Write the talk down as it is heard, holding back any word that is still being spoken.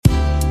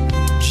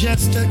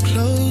Just a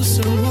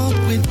closer walk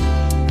with,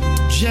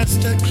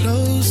 just a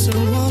closer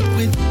walk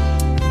with,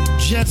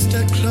 just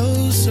a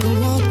closer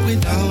walk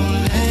with,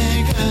 don't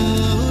let go.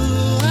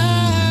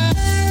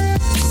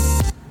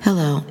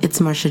 Hello, it's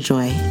Marsha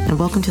Joy, and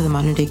welcome to the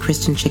Modern Day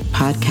Christian Chick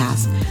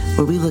podcast,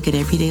 where we look at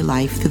everyday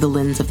life through the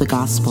lens of the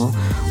gospel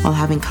while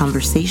having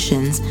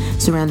conversations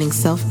surrounding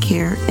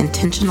self-care,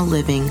 intentional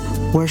living,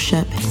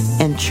 worship,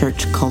 and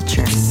church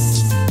culture.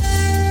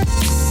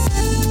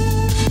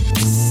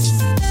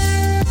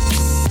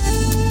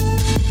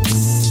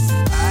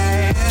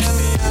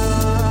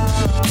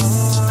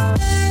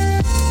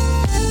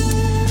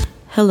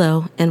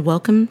 Hello, and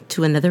welcome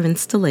to another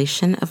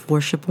installation of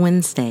Worship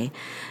Wednesday.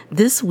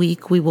 This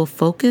week, we will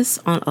focus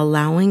on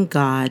allowing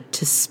God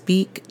to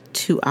speak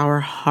to our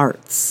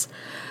hearts.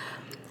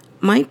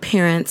 My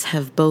parents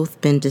have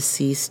both been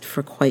deceased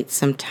for quite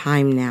some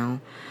time now,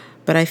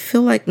 but I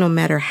feel like no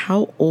matter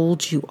how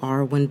old you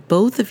are, when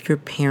both of your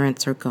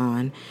parents are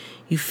gone,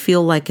 you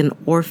feel like an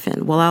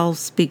orphan. Well, I'll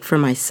speak for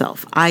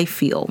myself. I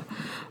feel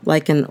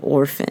like an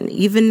orphan,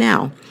 even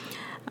now.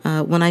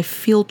 When I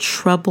feel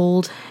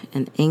troubled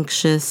and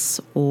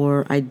anxious,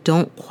 or I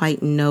don't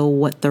quite know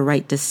what the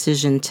right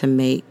decision to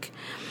make,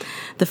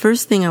 the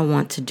first thing I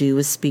want to do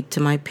is speak to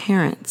my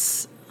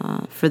parents,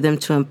 for them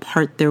to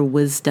impart their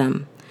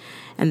wisdom.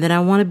 And then I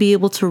want to be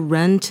able to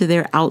run to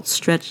their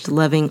outstretched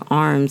loving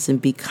arms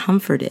and be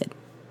comforted.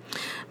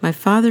 My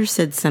father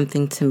said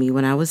something to me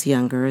when I was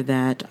younger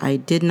that I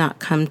did not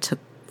come to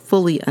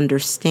fully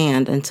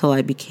understand until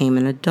I became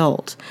an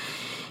adult.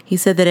 He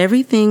said that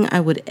everything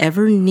I would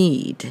ever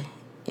need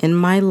in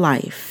my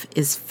life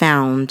is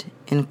found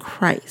in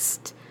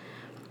Christ.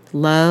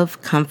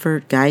 Love,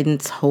 comfort,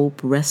 guidance,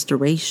 hope,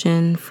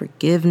 restoration,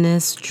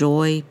 forgiveness,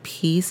 joy,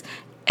 peace,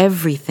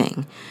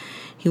 everything.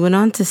 He went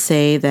on to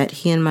say that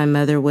he and my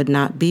mother would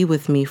not be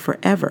with me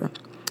forever,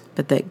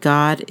 but that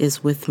God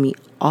is with me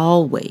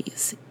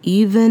always,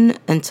 even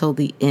until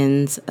the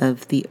ends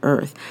of the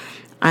earth.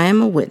 I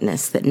am a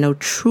witness that no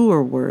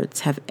truer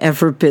words have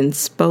ever been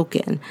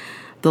spoken.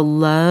 The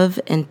love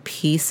and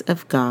peace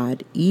of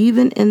God,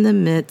 even in the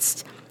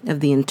midst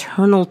of the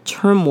internal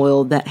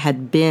turmoil that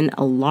had been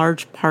a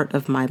large part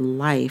of my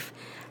life,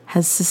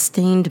 has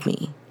sustained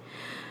me.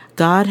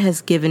 God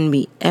has given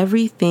me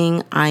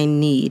everything I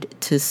need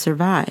to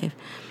survive.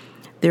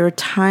 There are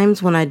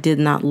times when I did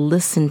not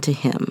listen to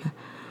Him,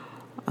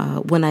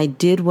 when I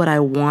did what I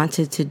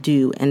wanted to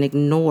do and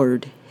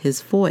ignored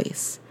His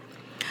voice.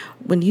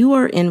 When you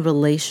are in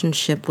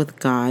relationship with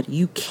God,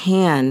 you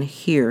can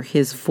hear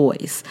His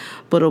voice,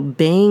 but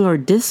obeying or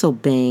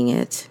disobeying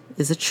it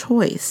is a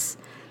choice.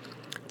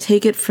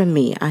 Take it from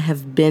me, I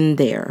have been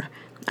there.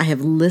 I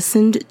have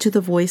listened to the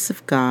voice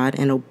of God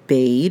and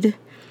obeyed,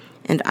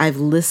 and I've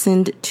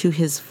listened to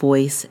His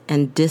voice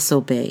and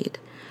disobeyed.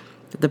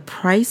 The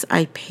price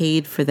I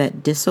paid for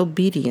that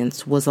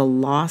disobedience was a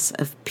loss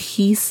of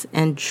peace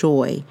and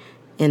joy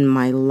in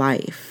my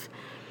life.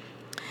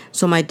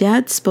 So my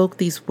dad spoke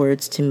these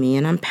words to me,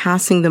 and I'm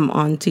passing them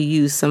on to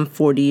you some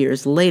 40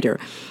 years later.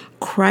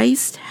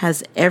 Christ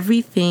has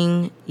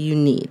everything you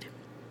need.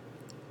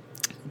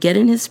 Get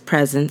in His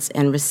presence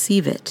and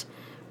receive it.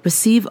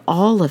 Receive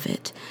all of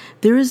it.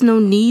 There is no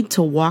need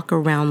to walk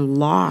around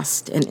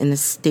lost and in a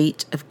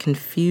state of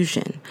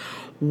confusion.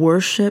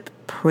 Worship,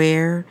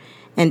 prayer,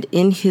 and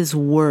in His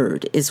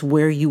word is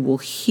where you will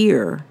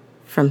hear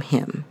from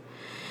Him.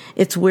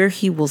 It's where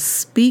He will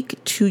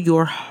speak to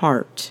your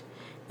heart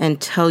and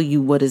tell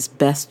you what is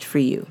best for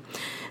you.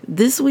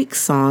 This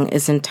week's song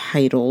is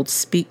entitled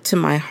Speak to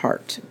My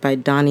Heart by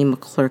Donnie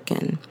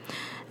McClurkin.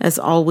 As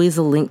always,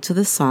 a link to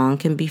the song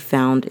can be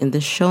found in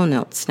the show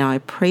notes. Now, I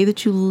pray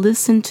that you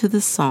listen to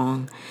the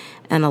song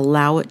and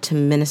allow it to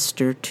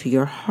minister to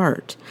your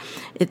heart.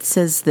 It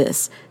says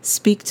this: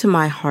 Speak to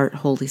my heart,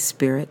 Holy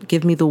Spirit.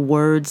 Give me the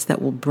words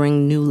that will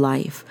bring new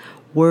life.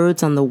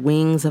 Words on the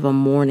wings of a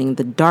morning.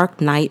 The dark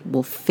night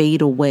will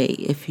fade away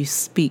if you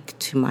speak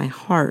to my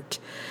heart.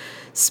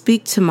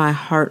 Speak to my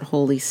heart,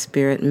 Holy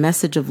Spirit,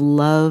 message of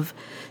love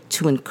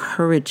to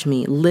encourage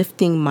me,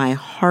 lifting my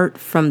heart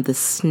from the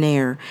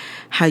snare,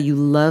 how you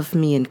love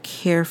me and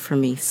care for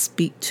me.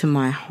 Speak to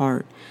my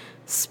heart.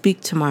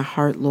 Speak to my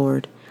heart,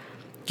 Lord.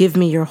 Give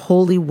me your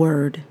holy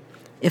word.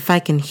 If I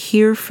can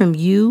hear from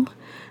you,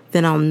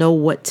 then I'll know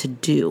what to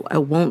do. I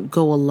won't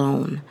go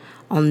alone.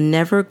 I'll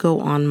never go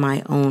on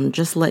my own.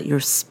 Just let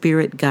your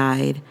spirit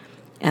guide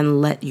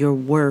and let your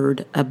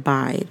word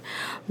abide.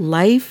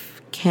 Life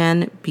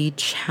can be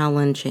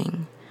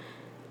challenging.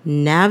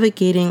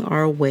 Navigating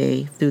our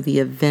way through the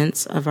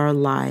events of our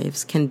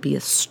lives can be a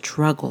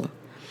struggle.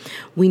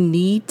 We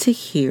need to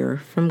hear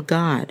from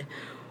God.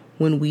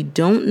 When we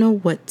don't know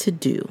what to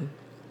do,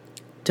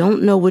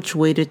 don't know which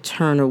way to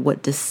turn or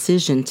what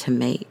decision to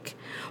make,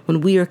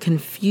 when we are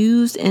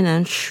confused and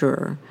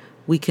unsure,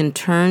 we can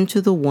turn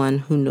to the one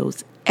who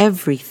knows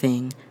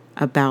everything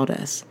about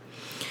us.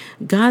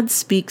 God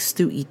speaks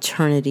through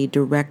eternity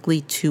directly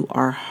to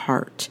our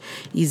heart.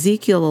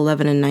 Ezekiel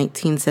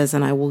 11:19 says,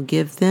 "And I will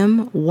give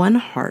them one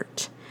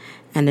heart,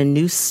 and a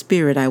new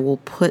spirit I will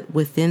put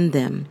within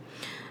them.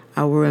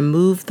 I will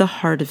remove the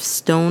heart of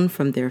stone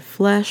from their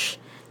flesh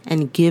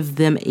and give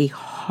them a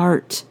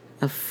heart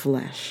of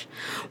flesh.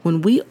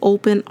 When we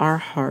open our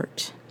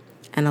heart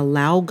and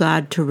allow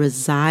God to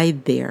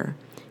reside there,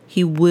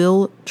 He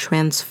will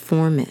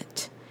transform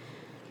it.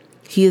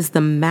 He is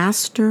the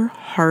master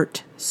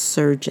heart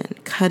surgeon,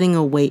 cutting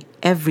away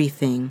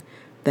everything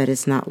that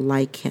is not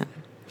like Him.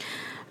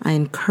 I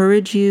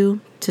encourage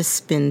you to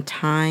spend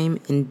time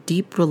in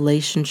deep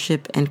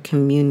relationship and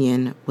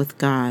communion with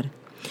God.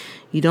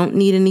 You don't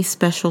need any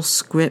special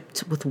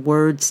script with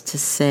words to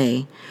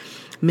say.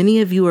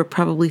 Many of you are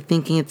probably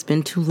thinking it's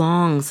been too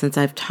long since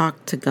I've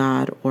talked to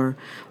God or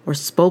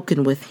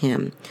spoken with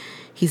Him.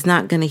 He's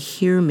not going to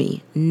hear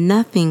me.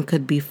 Nothing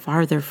could be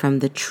farther from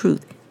the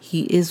truth.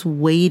 He is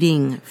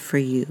waiting for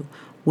you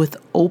with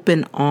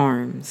open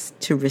arms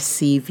to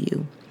receive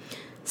you.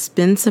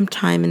 Spend some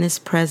time in His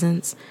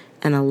presence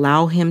and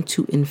allow Him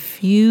to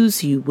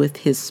infuse you with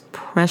His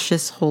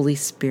precious Holy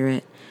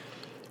Spirit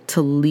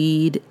to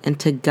lead and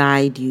to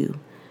guide you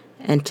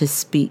and to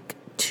speak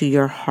to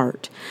your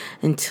heart.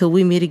 Until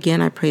we meet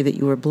again, I pray that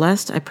you are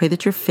blessed. I pray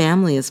that your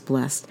family is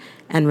blessed.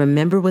 And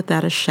remember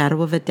without a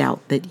shadow of a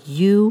doubt that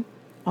you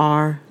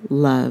are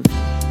loved.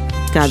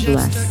 God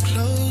bless.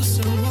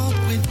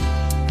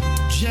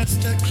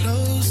 Just a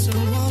closer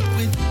walk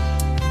with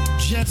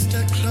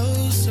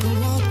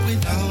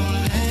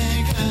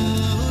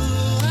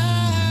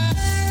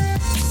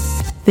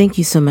Thank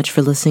you so much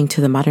for listening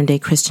to the Modern Day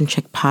Christian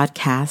Chick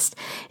podcast.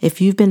 If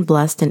you've been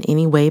blessed in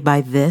any way by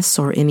this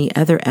or any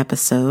other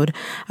episode,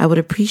 I would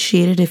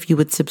appreciate it if you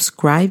would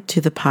subscribe to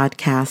the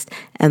podcast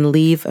and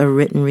leave a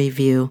written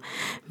review.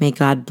 May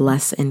God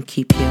bless and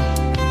keep you.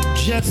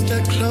 Just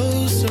a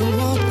closer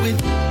walk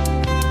with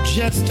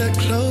Just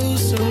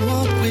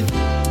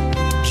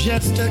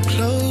a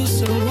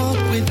closer walk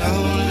with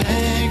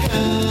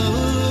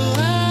Omega.